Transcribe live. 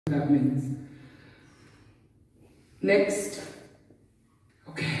that means. Next.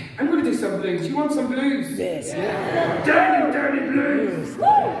 Okay, I'm going to do some blues. You want some blues? Yes. Yeah. Dirty, dirty blues.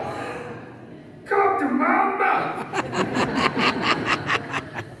 Come to mama.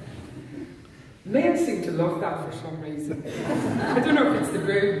 Men seem to love that for some reason. I don't know if it's the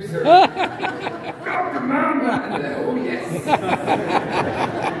boobs or... Come to mama. And oh yes.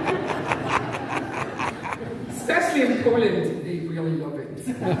 Especially in Poland, they really love it.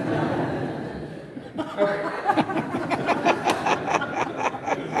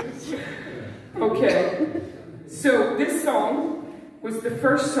 Okay, so this song was the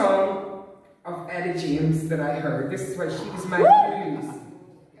first song of Etta James that I heard. This is why she was my muse.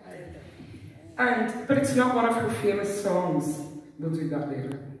 But it's not one of her famous songs. We'll do that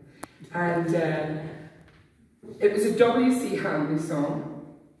later. And it was a W.C. Hanley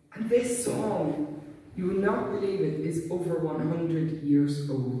song. And this song, you will not believe it, is over 100 years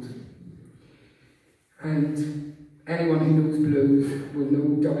old. And anyone who knows blues will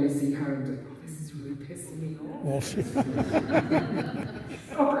know W.C. Hanley. Oh, this is really pissing me off.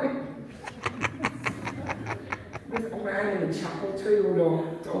 Sorry. Oh, I'm in a chapel too, or not?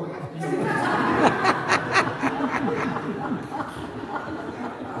 Oh,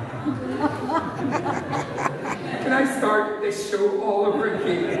 can I start this show all over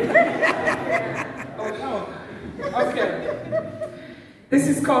again? Oh no. Okay. This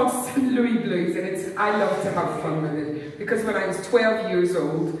is called St. Louis Blues, and I love to have fun with it because when I was 12 years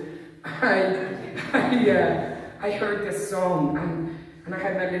old, I heard this song and I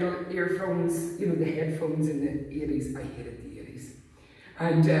had my little earphones, you know, the headphones in the 80s. I hated the 80s.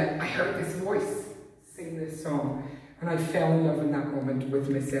 And I heard this voice sing this song, and I fell in love in that moment with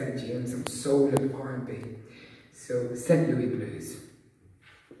Miss Etta James and soul and R&B. So, St. Louis Blues.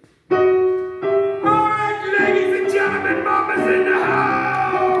 All right, ladies and gentlemen, mamas in the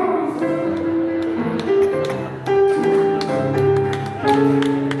house!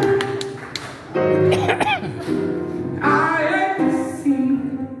 I have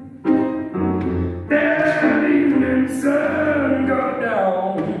seen that evening sun go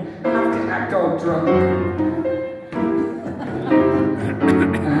down. I have to act all drunk.